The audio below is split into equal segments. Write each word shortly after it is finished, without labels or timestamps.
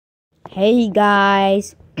Hey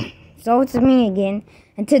guys, so it's me again,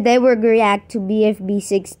 and today we're going to react to BFB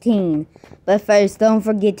 16. But first, don't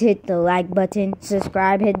forget to hit the like button,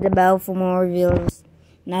 subscribe, hit the bell for more reviews.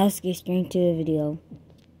 Now let's get straight to the video.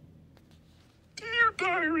 Dear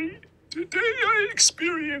Diary, today I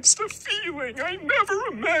experienced a feeling I never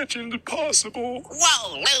imagined possible.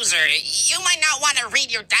 Whoa, loser, you might not want to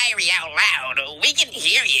read your diary out loud. We can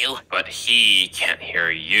hear you. But he can't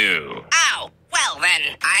hear you. Oh, well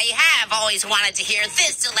then, I have always wanted to hear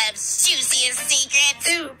this celeb's juiciest secrets.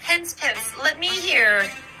 Ooh, Pence, let me hear.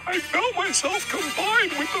 I felt myself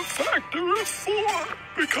combined with the factor of 4.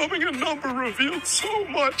 Becoming a number revealed so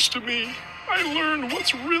much to me. I learned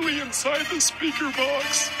what's really inside the speaker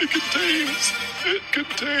box. It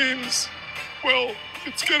contains... Well,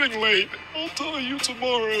 it's getting late. I'll tell you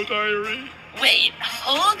tomorrow, Diary. Wait,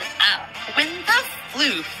 hold up. When the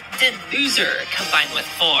floof did loser combine with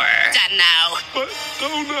 4? Dunno. But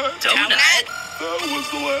Donut... Donut? That was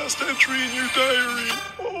the last entry in your diary.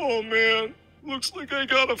 Oh, man. Looks like I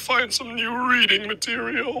gotta find some new reading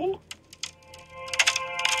material.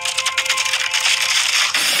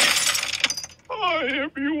 Hi,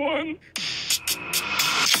 everyone.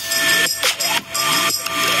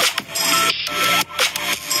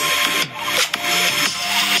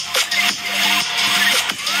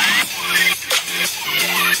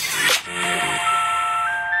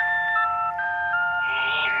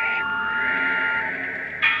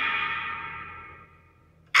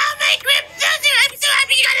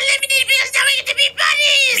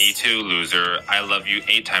 Me too, loser. I love you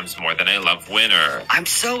 8 times more than I love winner. I'm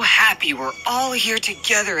so happy we're all here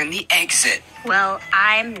together in the exit. Well,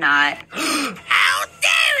 I'm not. How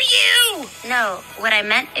dare you! No, what I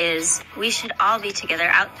meant is we should all be together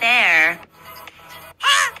out there.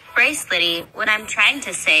 Bracelety, what I'm trying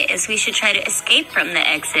to say is we should try to escape from the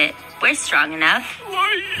exit. We're strong enough.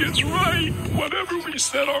 Right is right. Whatever we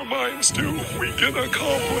set our minds to, we can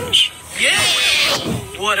accomplish. Yeah!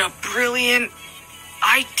 What a brilliant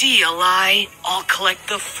idea, Lai. I'll collect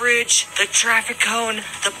the fridge, the traffic cone,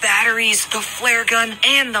 the batteries, the flare gun,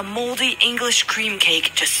 and the moldy English cream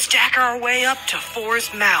cake to stack our way up to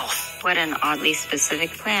 4's mouth. What an oddly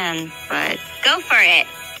specific plan, but go for it.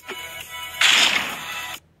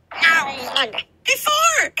 Hey,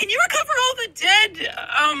 4, can you recover all the dead,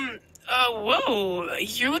 whoa,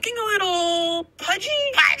 you're looking a little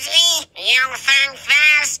pudgy? Pudgy? You think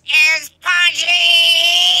this is pudgy?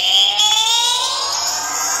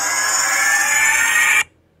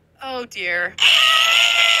 Oh, dear.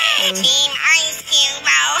 Team Ice Cube,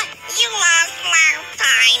 you lost last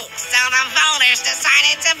time, so the voters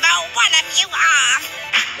decided to vote one of you off.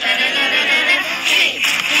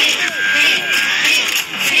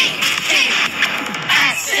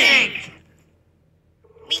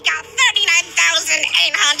 We got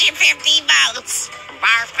 39,850 votes.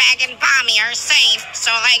 Barfbag and Bommy are safe,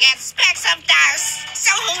 so they get specks of dust.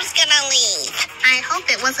 So who's gonna leave? I hope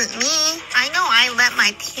it wasn't me. I know I let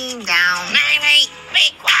my team down. Riley, be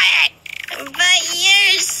quiet. But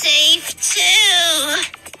you're safe too.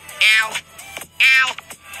 Ow. Ow.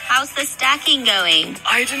 How's the stacking going?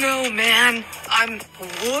 I don't know, man.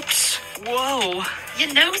 Whoops. Whoa.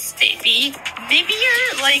 You know, Stevie, maybe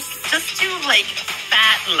you're, just too,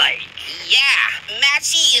 fat-like. Yeah,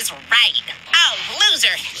 Matchy is right. Oh,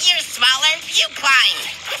 loser, you're smaller. You climb.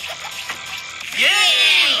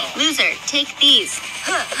 Yeah! Loser, take these.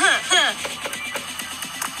 Go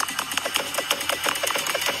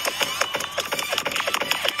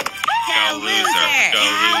loser, go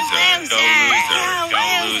loser, go loser, go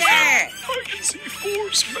loser. I can see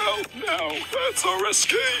 4's mouth now. That's our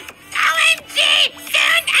escape. OMG!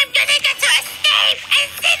 Soon I'm gonna get to escape and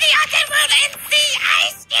see the ultimate and see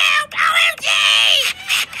Ice Cube! OMG!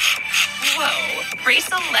 Whoa,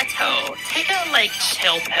 Braceletto, take a,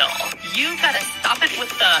 chill pill. You gotta stop it with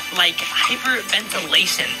the,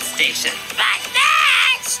 hyperventilation station. But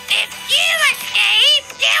Match! If you escape,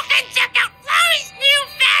 you can check out Chloe's new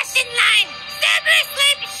fashion line! Super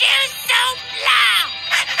Slip Shoes Soap Long!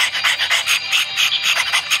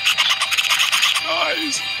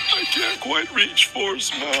 Guys, I can't quite reach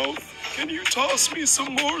 4's mouth. Can you toss me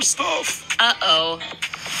some more stuff? Uh-oh.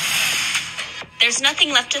 There's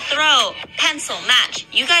nothing left to throw. Pencil, Match,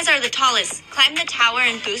 you guys are the tallest. Climb the tower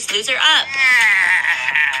and boost Loser up.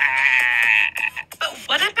 But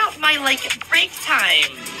what about my, break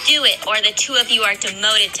time? Do it, or the 2 of you are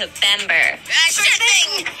demoted to Bember. Sure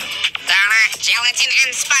thing! Donna, Gelatin,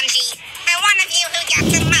 and Spongy. The one of you who got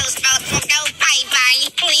the most votes will go bye-bye,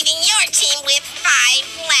 leaving your team with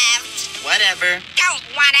 5 left. Whatever. Don't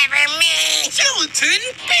whatever me! Gelatin,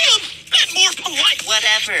 be a bit more polite.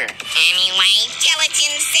 Whatever. Anyway,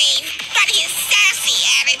 Gelatin's safe.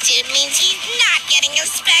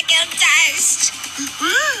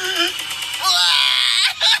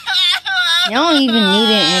 You don't even need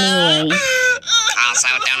it anyway. Also,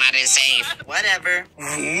 donut is safe. Whatever.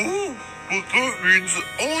 Oh, but that means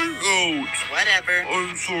I'm out. Whatever.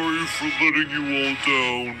 I'm sorry for letting you all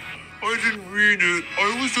down. I didn't mean it.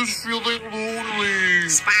 I was just feeling lonely.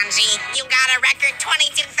 Spongy, you got a record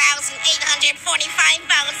 22,845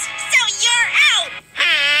 votes, so you're out.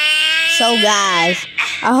 So guys,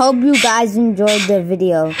 I hope you guys enjoyed the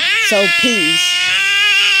video. So peace.